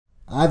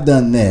I've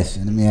done this,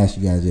 and let me ask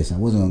you guys this. I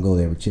wasn't going to go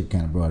there, but Chip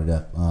kind of brought it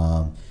up.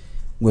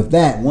 With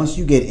that, once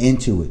you get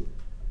into it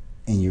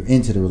and you're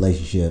into the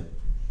relationship,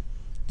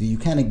 do you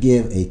kind of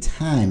give a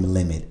time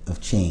limit of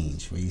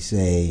change where you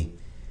say,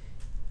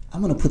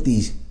 I'm going to put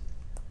these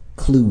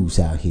clues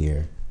out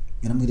here,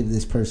 and I'm going to give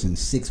this person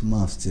 6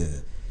 months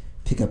to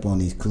pick up on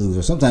these clues?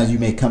 Or sometimes you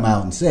may come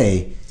out and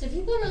say, do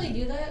people really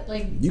do that?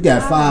 Like, you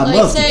got 5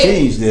 months to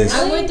change this.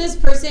 I want this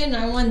person,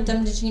 I want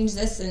them to change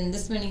this in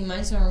this many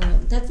months. Or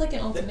that's like an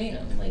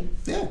ultimatum. Like,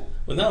 yeah.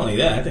 Well, not only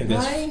that, I think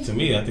that's, to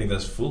me, I think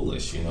that's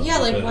foolish, you know. Yeah,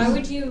 like, why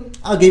would you?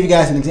 I'll give you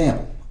guys an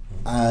example.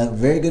 A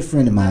very good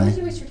friend of mine. Why would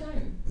you waste your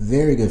time?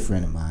 Very good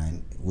friend of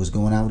mine was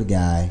going out with a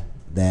guy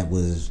that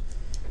was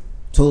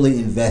totally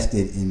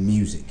invested in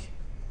music.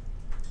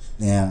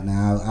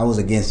 Now I was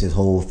against this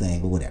whole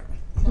thing, but whatever.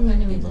 What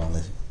kind of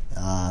music?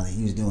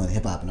 He was doing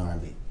hip hop and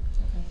R&B. Okay.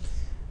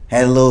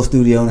 Had a little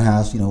studio in the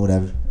house,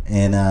 whatever,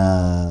 and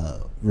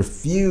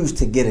refused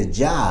to get a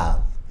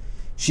job.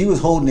 She was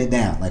holding it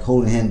down, like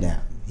holding him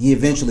down. He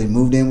eventually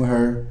moved in with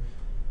her,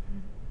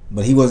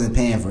 but he wasn't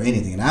paying for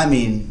anything. And I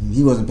mean,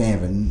 he wasn't paying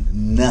for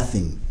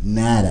nothing,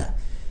 nada.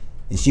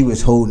 And she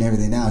was holding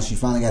everything down. She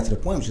finally got to the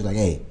point where she was like,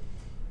 "Hey,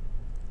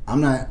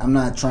 I'm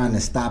not trying to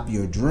stop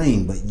your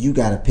dream, but you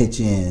got to pitch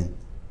in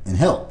and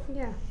help."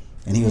 Yeah.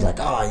 And he was like,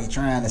 "Oh, you're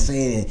trying to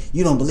say that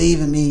you don't believe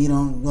in me, you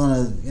don't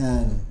want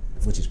to,"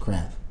 which is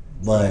crap.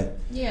 But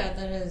yeah,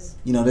 that is.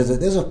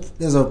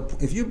 There's a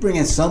if you bring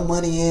in some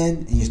money in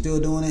and you're still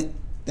doing it,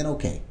 then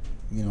okay,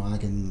 I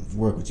can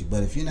work with you.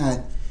 But if you're not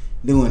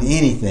doing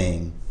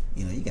anything,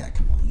 you gotta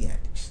come on, you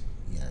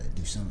gotta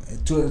do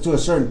something to a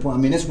certain point.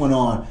 I mean, this went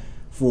on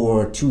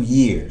for 2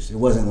 years. It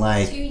wasn't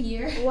like 2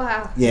 years.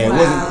 Wow. Yeah,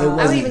 wow. It wasn't.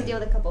 I would even deal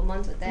with a couple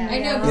months with that. I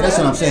know. Yeah, that's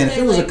what I'm saying. If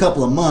it was a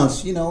couple of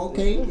months,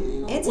 okay.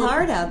 It's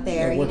hard out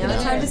there,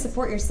 It's hard to is.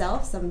 support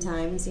yourself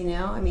sometimes,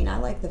 I mean, I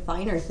like the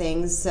finer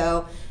things,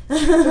 so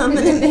I'm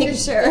going to make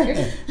sure.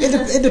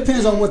 It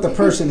depends on what the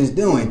person is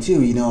doing,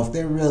 too. If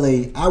they're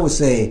really, I would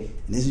say,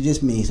 and this is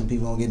just me, some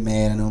people don't get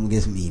mad, I know I'm going to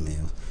get some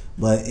emails,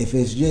 but if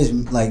it's just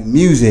like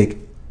music,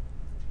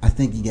 I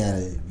think you got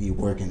to be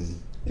working.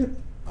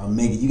 Or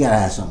you gotta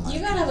have something. You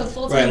gotta have a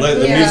full time career.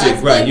 The music,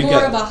 that's right?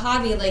 More of a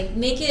hobby. Like,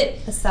 make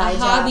it a side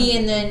hobby, job.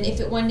 And then if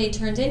it one day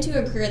turns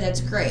into a career, that's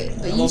great.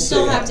 But you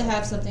still have to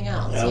have something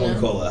else. I wouldn't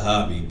call it a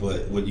hobby,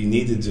 but what you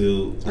need to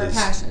do or is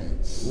passion.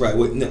 Right,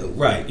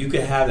 right. You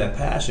can have that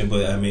passion,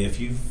 but I mean, if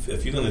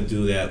you're gonna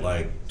do that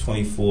like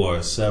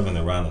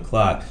 24/7 around the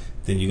clock,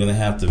 then you're gonna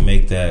have to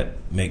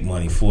make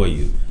money for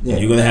you. Yeah.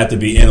 You're gonna have to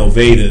be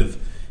innovative.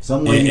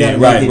 Right. You're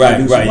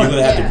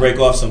gonna have to break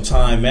off some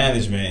time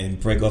management and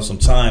break off some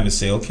time and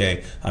say,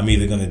 okay, I'm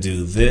either gonna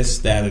do this,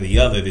 that, or the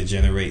other to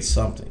generate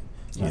something.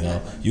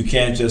 You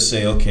can't just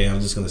say, okay,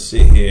 I'm just gonna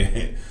sit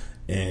here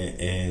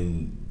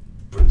and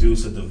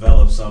produce or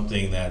develop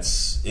something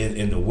that's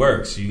in the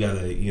works. You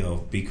gotta,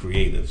 be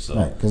creative. So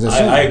right,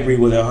 I agree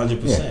with that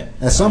 100%.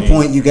 Yeah. At some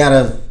point, you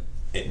gotta.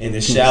 And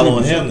it's shallow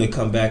on him to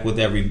come back with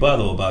that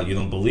rebuttal about you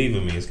don't believe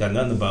in me. It's got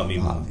nothing about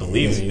me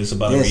believing in you. It's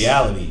about a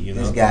reality.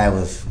 This guy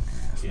was.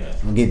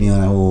 Don't get me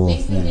on that whole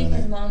makes me think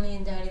his mommy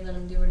and daddy let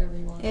him do whatever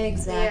he wanted.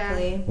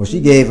 Exactly. Yeah. Well, she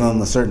gave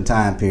him a certain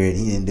time period.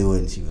 He didn't do it,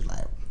 and she was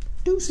like,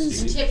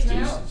 "Deuces." And chipped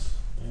him out.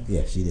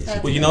 Yeah, she did.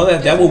 Well,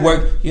 that will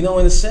work. In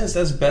a sense,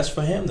 that's best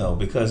for him though,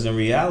 because in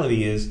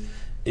reality, is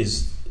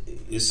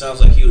it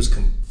sounds like he was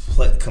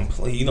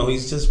complete.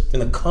 He's just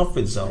in a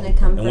comfort zone,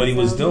 and what he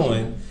was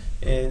doing,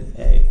 and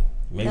hey,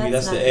 maybe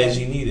that's the edge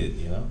he needed.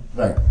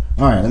 Right.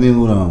 All right. Let me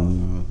move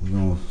on.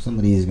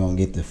 Somebody is going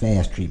to get the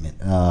fast treatment.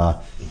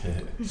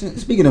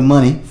 Speaking of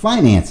money,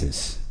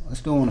 finances.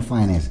 Let's go on to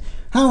finances.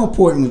 How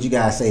important would you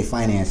guys say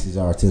finances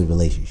are to the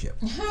relationship?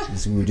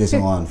 We were just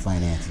on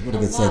finances. What a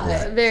good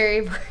segue. Very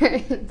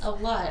important. A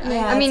lot.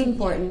 Yeah, I mean,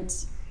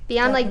 important.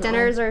 Beyond like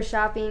dinners or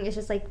shopping, it's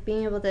just like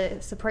being able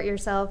to support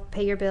yourself,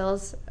 pay your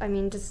bills. I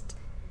mean, just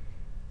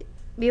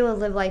be able to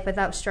live life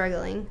without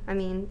struggling. I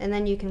mean, and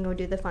then you can go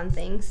do the fun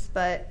things,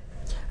 but.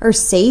 Or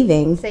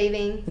saving.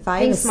 If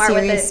I have a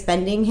serious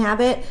spending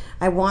habit,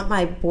 I want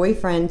my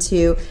boyfriend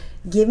to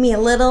give me a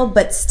little,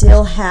 but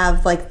still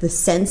have like the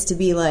sense to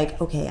be like,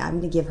 okay, I'm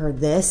going to give her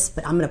this,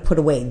 but I'm going to put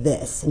away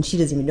this, and she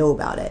doesn't even know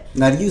about it.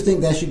 Now, do you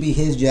think that should be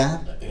his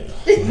job?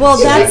 Well,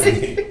 that's.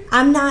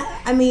 I'm not.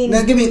 I mean. Now,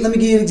 let me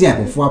give you an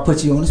example before I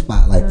put you on the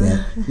spot like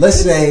that.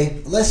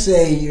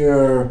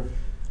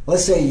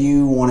 Let's say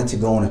you wanted to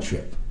go on a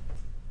trip.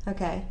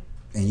 Okay.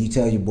 And you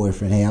tell your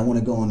boyfriend, hey, I want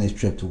to go on this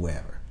trip to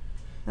wherever.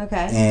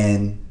 Okay.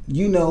 And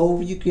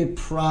you could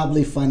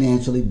probably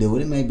financially do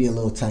it. It may be a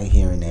little tight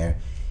here and there.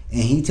 And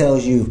he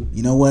tells you,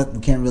 you know what, we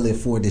can't really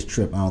afford this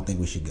trip. I don't think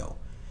we should go.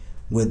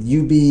 Would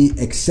you be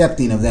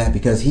accepting of that?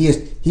 Because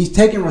he's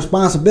taken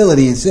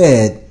responsibility and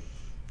said,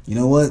 you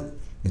know what,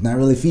 it's not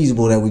really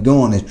feasible that we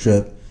go on this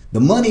trip.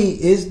 The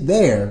money is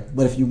there,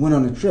 but if you went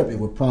on the trip, it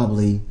would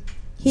probably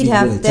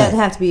that'd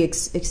have to be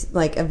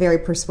like a very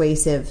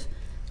persuasive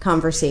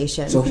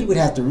conversation. So he would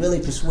have to really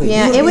persuade.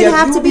 Yeah, You it would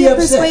have to be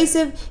upset.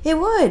 persuasive. It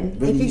would.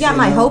 But if you you got say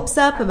my no? hopes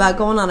up about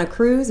going on a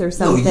cruise or No,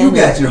 something. you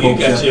got your You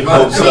hopes got up. your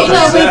hopes up. Okay,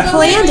 no, we but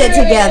planned it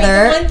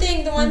together.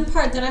 The one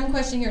part that I'm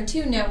questioning here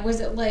too now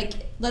was it like,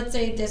 let's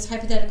say this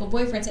hypothetical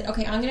boyfriend said,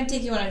 "Okay, I'm going to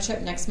take you on a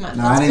trip next month."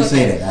 No, Let's I didn't book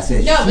say it." that. I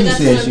said No, but she that's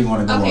said what she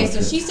wanted to go on Okay, a so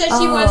trip. she said she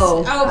Oh, wants.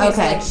 Oh, okay. okay.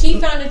 So like she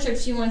found a trip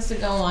she wants to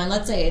go on.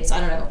 Let's say it's, I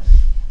don't know,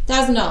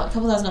 $1,000,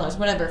 couple $1,000,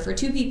 whatever, for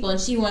 2 people, and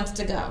she wants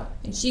to go.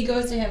 And she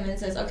goes to him and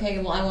says, "Okay,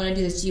 well, I want to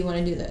do this. Do you want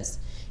to do this?"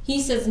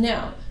 He says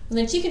no. And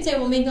then she can say,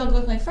 "Well, maybe I'll go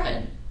with my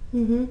friend."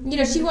 Mm-hmm. You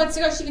know, she wants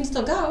to go. She can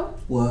still go.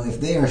 Well, if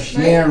they are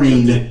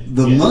sharing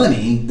the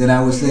money, then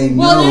I would say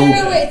Well,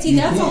 no. no, wait. See, you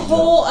that's a can't go.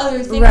 whole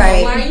other thing.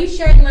 Right. Why are you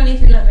sharing money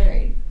if you're not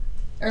married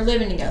or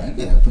living together?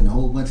 You gotta put a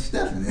whole bunch of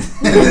stuff in it.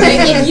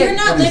 If you're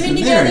not In a living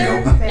scenario.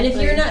 together, and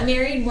if you're not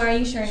married, why are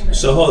you sharing money?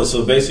 So hold it.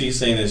 So basically, you're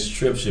saying this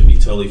trip should be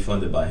totally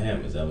funded by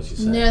him. Is that what you're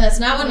saying? No, that's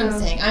not what I'm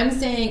saying. I'm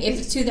saying if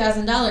it's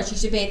 $2,000, she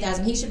should pay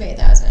 $1,000. He should pay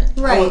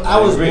 $1,000. Right. I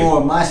was I agree.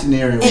 more, my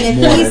scenario was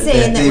And more if he's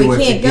saying that they we were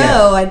can't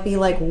together. go, I'd be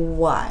like,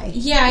 why?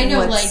 Yeah, I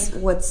know.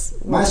 What's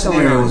My going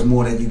scenario on? was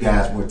more that you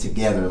guys were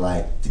together,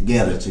 like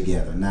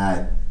together,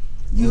 not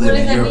you What live does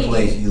in that your mean?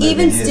 place, you live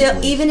Even in his still,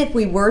 place. even if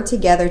we were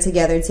together,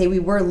 and say we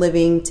were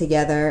living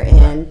together,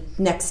 and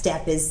next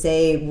step is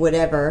say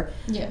whatever.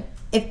 Yeah.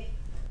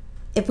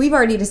 If we've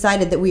already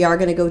decided that we are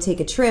going to go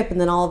take a trip,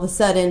 and then all of a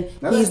sudden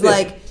Now, he's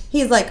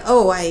that's like,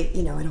 oh, I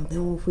don't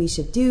know if we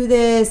should do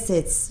this.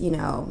 It's a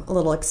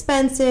little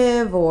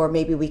expensive, or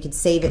maybe we could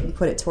save it and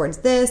put it towards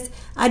this.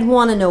 I'd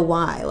want to know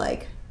why.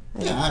 Like,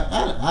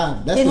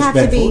 Yeah, that's It'd have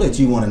to respectful be- that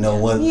you want to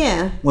know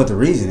Yeah. what the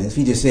reason is. If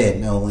he just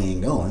said no, we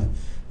ain't going,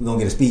 we're gonna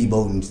get a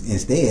speedboat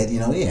instead.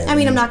 Yeah. I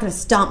mean, I'm not going to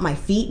stomp my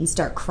feet and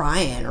start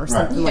crying or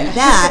something Yeah. like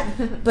that.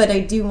 But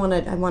I do want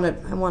to. I want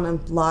a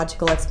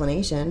logical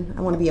explanation.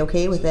 I want to be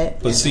okay with it.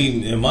 But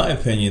see, in my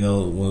opinion,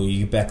 though, when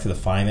you get back to the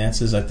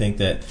finances, I think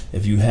that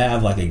if you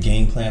have like a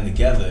game plan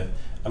together,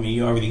 I mean,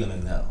 you're already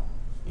gonna know.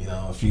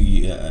 If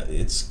you,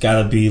 it's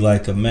got to be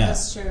like a map.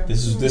 That's true.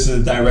 This is the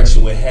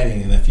direction we're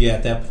heading, and if you're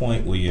at that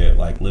point where you're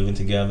like living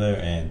together,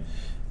 and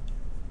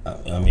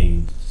I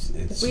mean,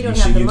 If we don't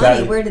have the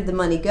money, where did the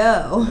money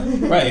go?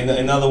 Right.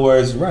 In other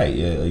words, right.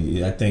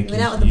 Yeah, I think you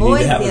Went out with the need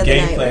boys to have the a other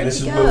game night. plan. Where'd This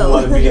is you where we go?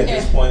 want to be at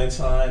this point in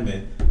time,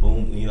 and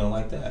boom,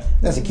 like that.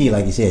 That's the key,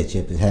 like you said,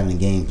 Chip, is having a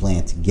game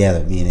plan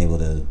together, being able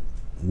to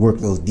work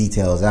those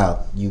details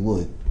out. You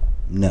would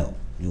know.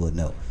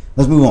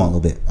 Let's move on a little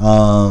bit.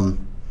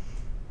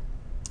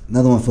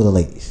 Another one for the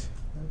ladies.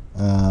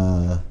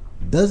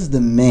 Does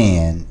the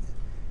man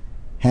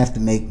have to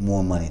make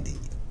more money than you?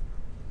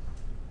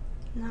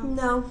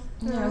 No.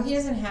 No, he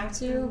doesn't have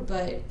to,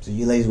 but So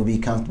you ladies will be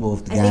comfortable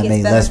if the I guy think it's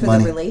made better less for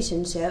money? the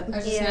relationship. I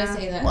was just Yeah. going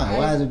to say that. Why?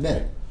 Why is it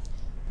better?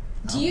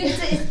 Do you... I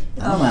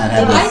don't mind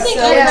having I think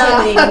so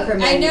intimidating for I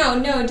men. know,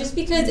 no, just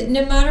because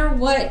no matter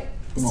what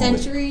Come on,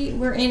 century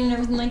we're in and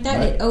everything like that,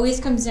 Right. it always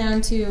comes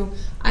down to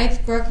I've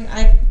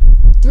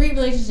 3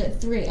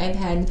 relationships I've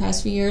had in the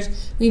past few years.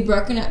 We've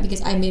broken up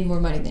because I made more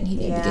money than he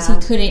did because he Yeah.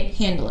 couldn't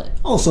handle it.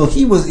 Oh, so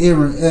he was he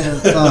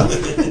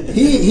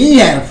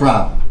had a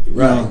problem.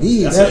 Right.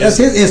 That's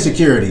his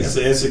insecurities. It's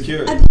an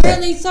insecurity.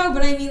 Apparently so,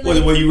 but I mean,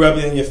 like, Were you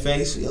rubbing it in your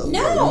face?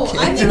 no, Okay.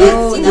 I mean,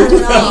 No, that's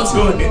not at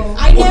all.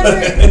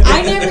 the thing.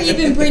 I never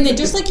even bring that.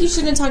 Just like you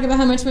shouldn't talk about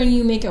how much money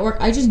you make at work,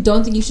 I just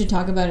don't think you should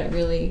talk about it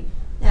really.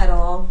 At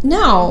all.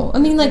 No, I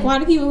mean, like, why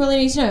do people really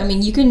need to know? I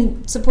mean, you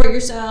can support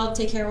yourself,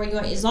 take care of what you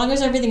want, as long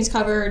as everything's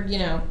covered.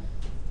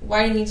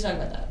 Why do you need to talk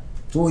about that?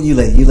 So you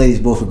ladies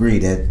both agree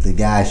that the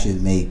guy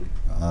should make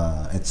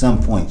at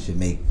some point should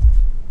make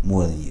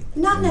more than you. Not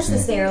You know what I'm saying?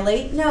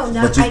 necessarily. No, But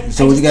not. you- I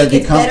so just you gotta think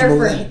get it's better comfortable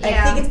for. with it.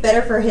 I think it's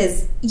better for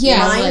his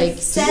Yeah, like-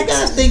 So you mindset.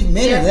 guys think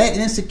men are that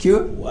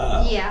insecure?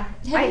 Wow. Yeah.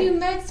 Have you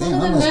met some Damn,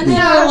 of I the must men be-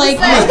 that are like,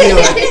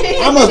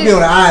 I must be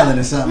on an island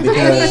or something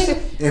because I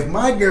mean- if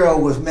my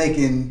girl was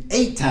making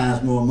 8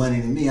 times more money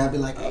than me, I'd be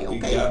like, hey,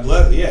 okay. God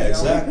bless. Yeah,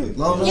 exactly. As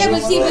long as yeah, I'm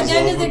but see, doing but my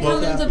then best. does it Both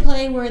come into happy.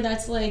 play where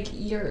that's like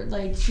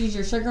she's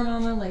your sugar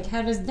mama? Like,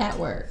 how does that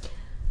work?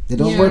 It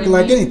don't You know work what I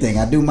like mean? anything.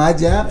 I do my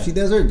job, she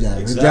does her job. Her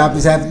Exactly. job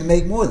is having to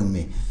make more than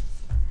me.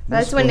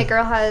 That's when the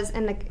girl has,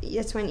 and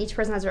that's when each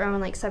person has their own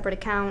like separate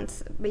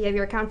accounts. But you have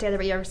your account together,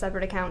 but you have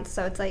separate accounts.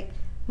 So it's like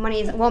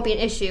money won't be an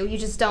issue. You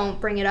just don't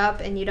bring it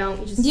up, and you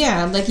just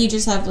Yeah, like you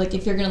just have like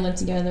if you're gonna live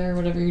together or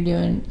whatever you're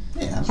doing,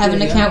 Yeah, I'm have an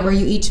pretty- account where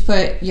you each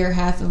put your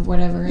half of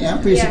whatever. in Yeah, I'm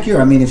there. pretty Yeah. secure.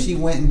 I mean, if she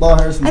went and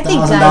bought her some I think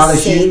 $1,000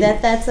 guys say shoes,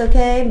 that that's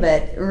okay,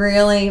 but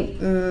really,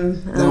 I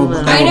don't know.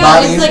 That I would know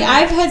bother it's you? like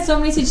I've had so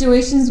many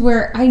situations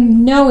where I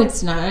know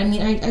it's not. I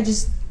mean, I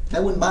just.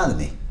 that wouldn't bother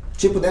me.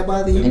 Chip, would that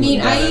bother you? I mean,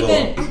 Not I at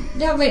even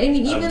no, but I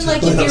mean, I'm even just-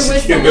 like if you're I'm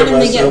with scared someone and they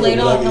myself get laid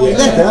of off, like, all of a yeah.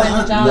 sudden Yeah, find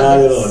a job. Not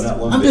at all. it's- Not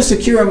one I'm bit. just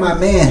secure in my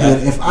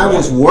manhood. If I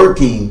was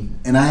working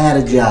and I had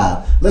a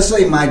job, let's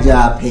say my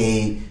job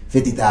paid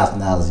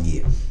 $50,000 a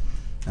year,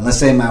 and let's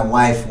say my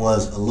wife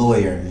was a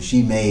lawyer and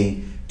she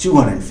made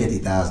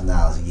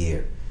 $250,000 a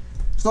year.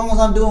 As long as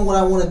I'm doing what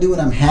I want to do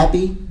and I'm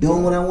happy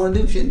doing what I want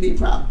to do, shouldn't be a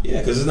problem. Yeah,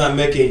 because it's not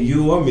making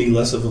you or me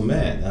less of a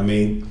man. I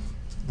mean,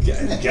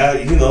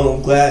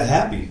 I'm glad,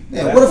 happy.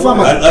 Yeah, what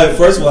if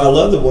first of all, I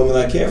love the woman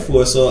I care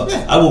for, so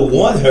I would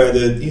want her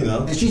to,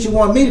 And she should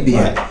want me to be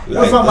happy. Right.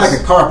 What if I'm like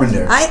a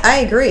carpenter? I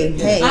agree.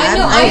 Yeah. Hey,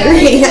 I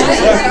agree.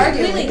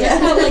 Completely.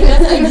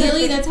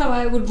 Ideally, that's how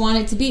I would want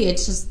it to be.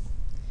 It's just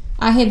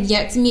I have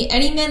yet to meet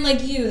any men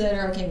like you that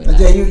are okay with that.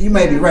 Yeah, you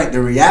may be right.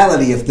 The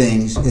reality of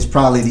things is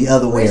probably the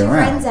other way Where's your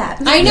around. friends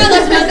at? I know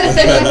that's what I was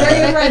going to say. Where are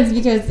your friends?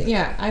 Because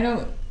I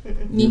don't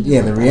meet people.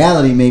 Yeah, the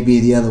reality may be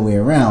the other way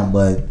around,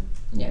 but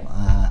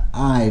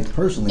I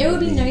personally, it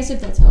would be nice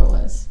if that's how it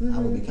was. I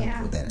would be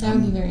comfortable with that. That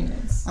would be very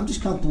nice. I'm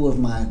just comfortable with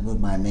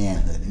my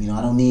manhood.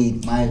 I don't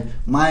need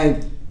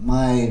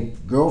my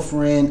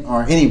girlfriend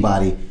or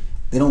anybody.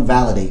 They don't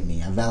validate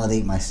me. I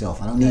validate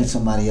myself. I don't need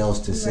somebody else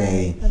to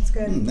say, that's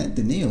good. That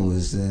Daniil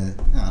is, no,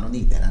 I don't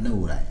need that. I know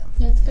what I am.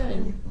 That's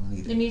good.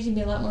 There needs to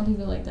be a lot more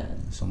people like that.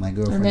 So my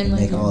girlfriend men can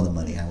like make you. all the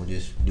money. I would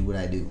just do what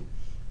I do.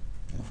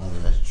 If I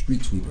was a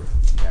street sweeper,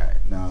 all right.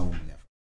 Now,